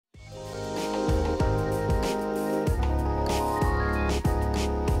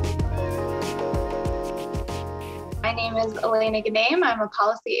is Elena Ghanaim. I'm a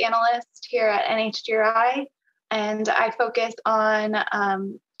policy analyst here at NHGRI, and I focus on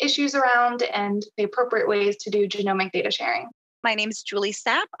issues around and the appropriate ways to do genomic data sharing. My name is Julie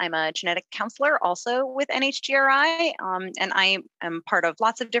Sapp. I'm a genetic counselor also with NHGRI, and I am part of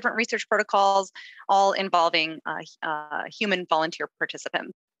lots of different research protocols, all involving human volunteer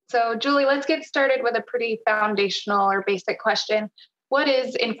participants. So, Julie, let's get started with a pretty foundational or basic question. What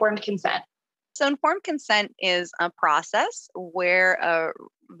is informed consent? So informed consent is a process where a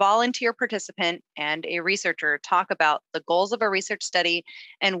volunteer participant and a researcher talk about the goals of a research study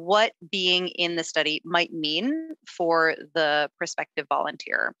and what being in the study might mean for the prospective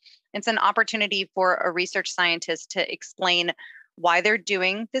volunteer. It's an opportunity for a research scientist to explain why they're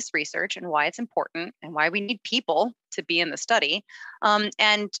doing this research and why it's important and why we need people to be in the study,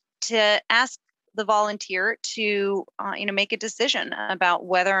 and to ask the volunteer to make a decision about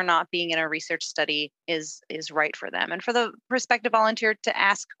whether or not being in a research study is right for them, and for the prospective volunteer to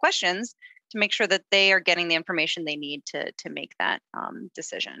ask questions to make sure that they are getting the information they need to make that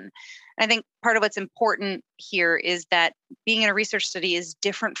decision. And I think part of what's important here is that being in a research study is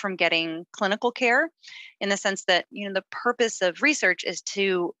different from getting clinical care, in the sense that the purpose of research is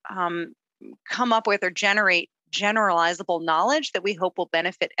to come up with or generate generalizable knowledge that we hope will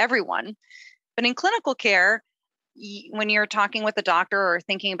benefit everyone. But in clinical care, when you're talking with a doctor or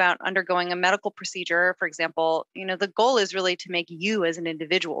thinking about undergoing a medical procedure, for example, the goal is really to make you as an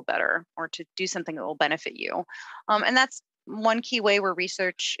individual better, or to do something that will benefit you. And that's one key way where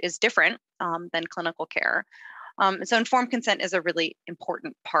research is different than clinical care. So informed consent is a really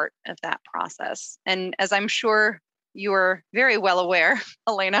important part of that process. And as I'm sure you are very well aware,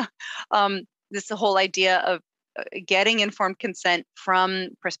 Elena, this whole idea of getting informed consent from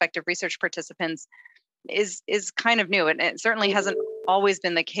prospective research participants is kind of new, and it certainly hasn't always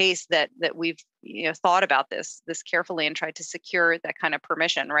been the case that we've thought about this carefully and tried to secure that kind of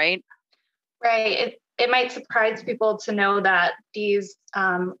permission, right? Right. It might surprise people to know that these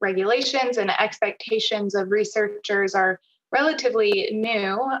regulations and expectations of researchers are relatively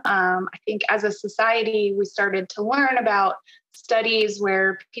new. I think as a society, we started to learn about studies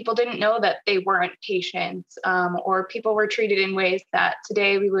where people didn't know that they weren't patients, or people were treated in ways that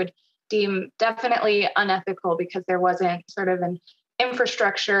today we would deem definitely unethical, because there wasn't sort of an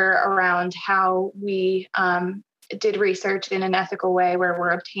infrastructure around how we did research in an ethical way where we're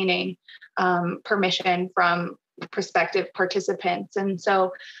obtaining permission from prospective participants. And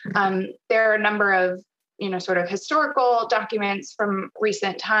so there are a number of sort of historical documents from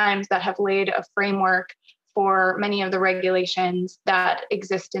recent times that have laid a framework for many of the regulations that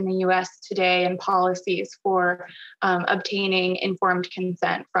exist in the US today, and policies for obtaining informed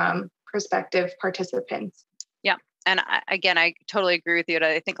consent from prospective participants. Yeah. And I totally agree with you.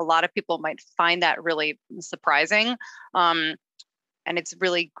 I think a lot of people might find that really surprising. And it's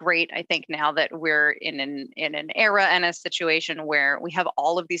really great, I think, now that we're in an era and a situation where we have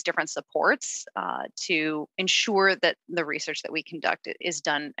all of these different supports to ensure that the research that we conduct is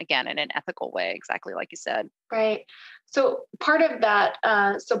done, again, in an ethical way, exactly like you said. Right. So part of that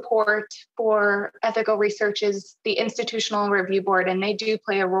support for ethical research is the Institutional Review Board, and they do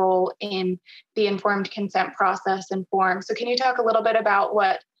play a role in the informed consent process and form. So can you talk a little bit about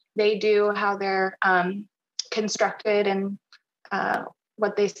what they do, how they're constructed, and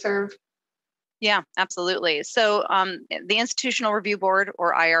what they serve? Yeah, absolutely. So the Institutional Review Board,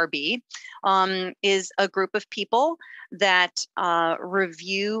 or IRB, is a group of people that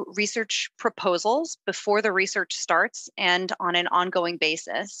review research proposals before the research starts and on an ongoing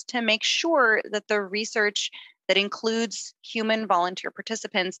basis to make sure that the research that includes human volunteer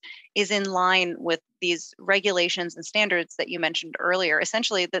participants is in line with these regulations and standards that you mentioned earlier.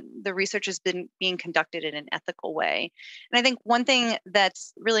 Essentially, the research has been being conducted in an ethical way. And I think one thing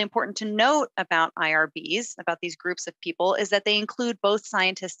that's really important to note about IRBs, about these groups of people, is that they include both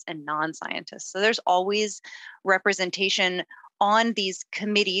scientists and non-scientists. So there's always representation on these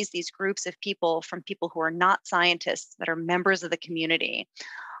committees, these groups of people, from people who are not scientists, that are members of the community.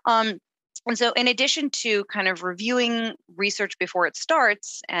 And so in addition to kind of reviewing research before it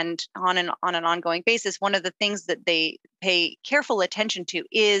starts and on an ongoing basis, one of the things that they pay careful attention to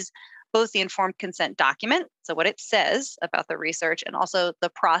is both the informed consent document, so what it says about the research, and also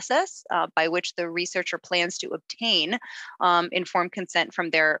the process by which the researcher plans to obtain informed consent from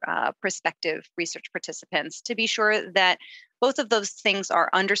their prospective research participants, to be sure that both of those things are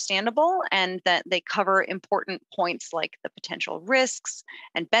understandable and that they cover important points like the potential risks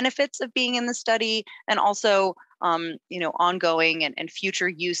and benefits of being in the study, and also ongoing and future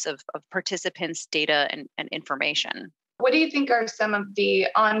use of participants' data and information. What do you think are some of the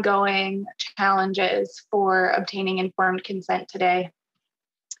ongoing challenges for obtaining informed consent today?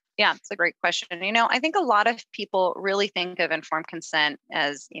 Yeah, it's a great question. I think a lot of people really think of informed consent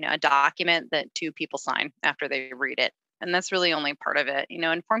as, a document that two people sign after they read it. And that's really only part of it.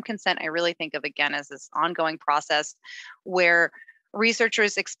 Informed consent, I really think of again as this ongoing process where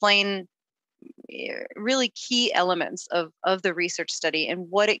researchers explain really key elements of the research study and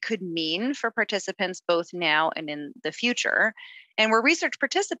what it could mean for participants both now and in the future. And where research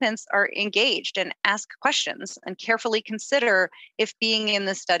participants are engaged and ask questions and carefully consider if being in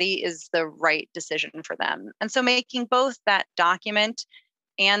the study is the right decision for them. And so making both that document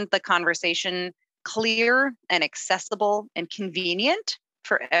and the conversation clear and accessible and convenient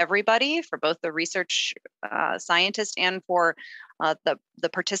for everybody, for both the research scientist and for the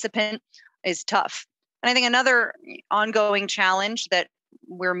participant, is tough. And I think another ongoing challenge that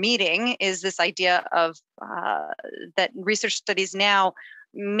we're meeting is this idea of that research studies now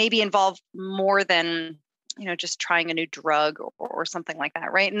maybe involve more than just trying a new drug or something like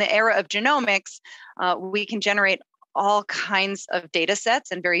that, right? In the era of genomics, we can generate all kinds of data sets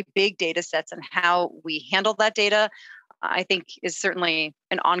and very big data sets, and how we handle that data, I think, is certainly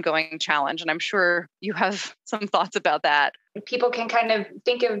an ongoing challenge. And I'm sure you have some thoughts about that. People can kind of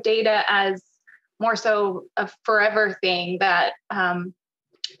think of data as more so a forever thing that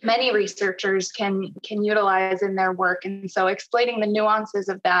many researchers can utilize in their work. And so explaining the nuances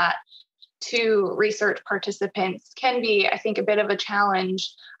of that to research participants can be, I think, a bit of a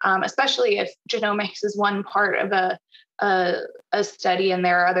challenge, especially if genomics is one part of a study and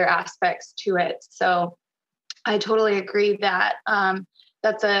there are other aspects to it. So I totally agree that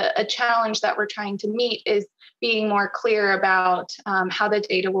that's a challenge that we're trying to meet, is being more clear about how the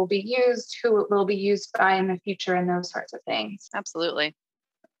data will be used, who it will be used by in the future, and those sorts of things. Absolutely.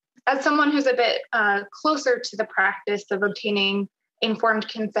 As someone who's a bit closer to the practice of obtaining informed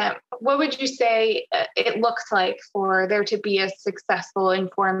consent, what would you say it looks like for there to be a successful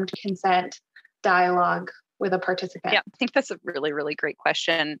informed consent dialogue with a participant? Yeah, I think that's a really, really great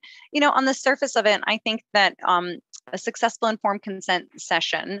question. On the surface of it, I think that a successful informed consent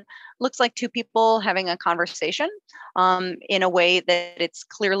session looks like two people having a conversation in a way that it's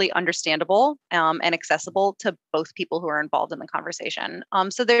clearly understandable and accessible to both people who are involved in the conversation.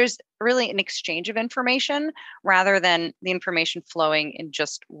 So there's really an exchange of information rather than the information flowing in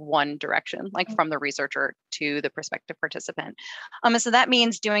just one direction, like from the researcher to the prospective participant. And so that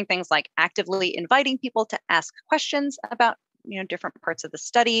means doing things like actively inviting people to ask questions about different parts of the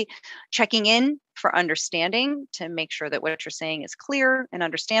study, checking in for understanding to make sure that what you're saying is clear and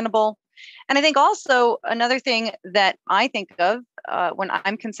understandable. And I think also another thing that I think of when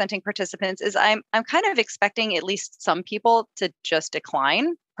I'm consenting participants is I'm kind of expecting at least some people to just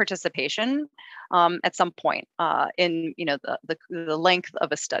decline participation at some point in the length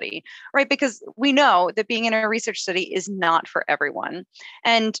of a study, right? Because we know that being in a research study is not for everyone,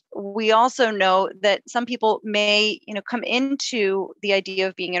 and we also know that some people may come into the idea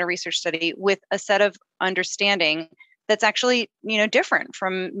of being in a research study with a set of understanding that's actually different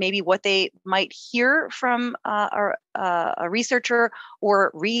from maybe what they might hear from a researcher or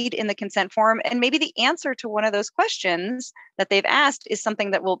read in the consent form. And maybe the answer to one of those questions that they've asked is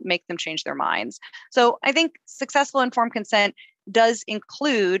something that will make them change their minds. So I think successful informed consent does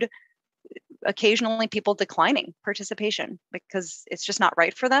include occasionally people declining participation because it's just not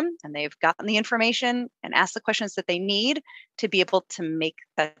right for them, and they've gotten the information and asked the questions that they need to be able to make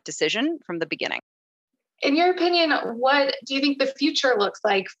that decision from the beginning. In your opinion, what do you think the future looks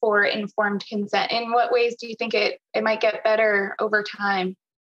like for informed consent? In what ways do you think it might get better over time?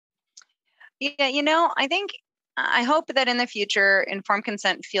 Yeah, I hope that in the future, informed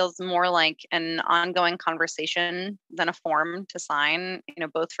consent feels more like an ongoing conversation than a form to sign,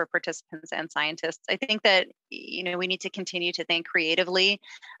 both for participants and scientists. I think that, we need to continue to think creatively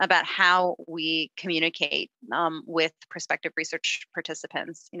about how we communicate with prospective research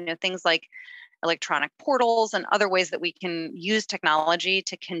participants, things like electronic portals and other ways that we can use technology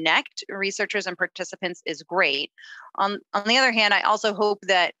to connect researchers and participants is great. On the other hand, I also hope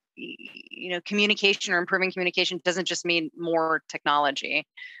that communication or improving communication doesn't just mean more technology.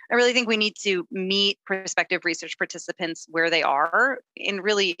 I really think we need to meet prospective research participants where they are in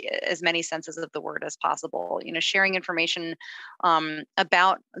really as many senses of the word as possible. Sharing information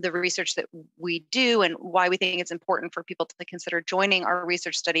about the research that we do and why we think it's important for people to consider joining our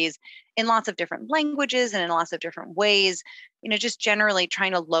research studies in lots of different languages and in lots of different ways. Just generally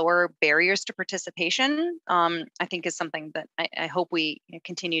trying to lower barriers to participation, I think is something that I hope we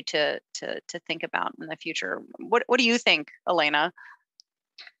continue to think about in the future. What do you think, Elena?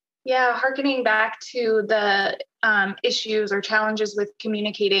 Yeah, harkening back to the issues or challenges with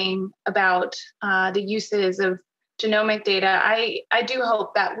communicating about the uses of genomic data, I do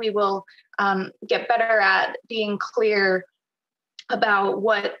hope that we will get better at being clear about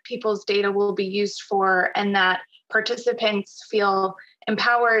what people's data will be used for, and that participants feel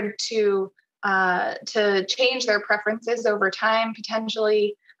empowered to change their preferences over time,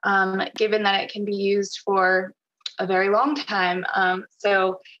 potentially, given that it can be used for a very long time. I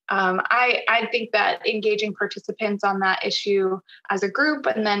think that engaging participants on that issue as a group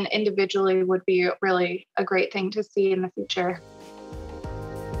and then individually would be really a great thing to see in the future.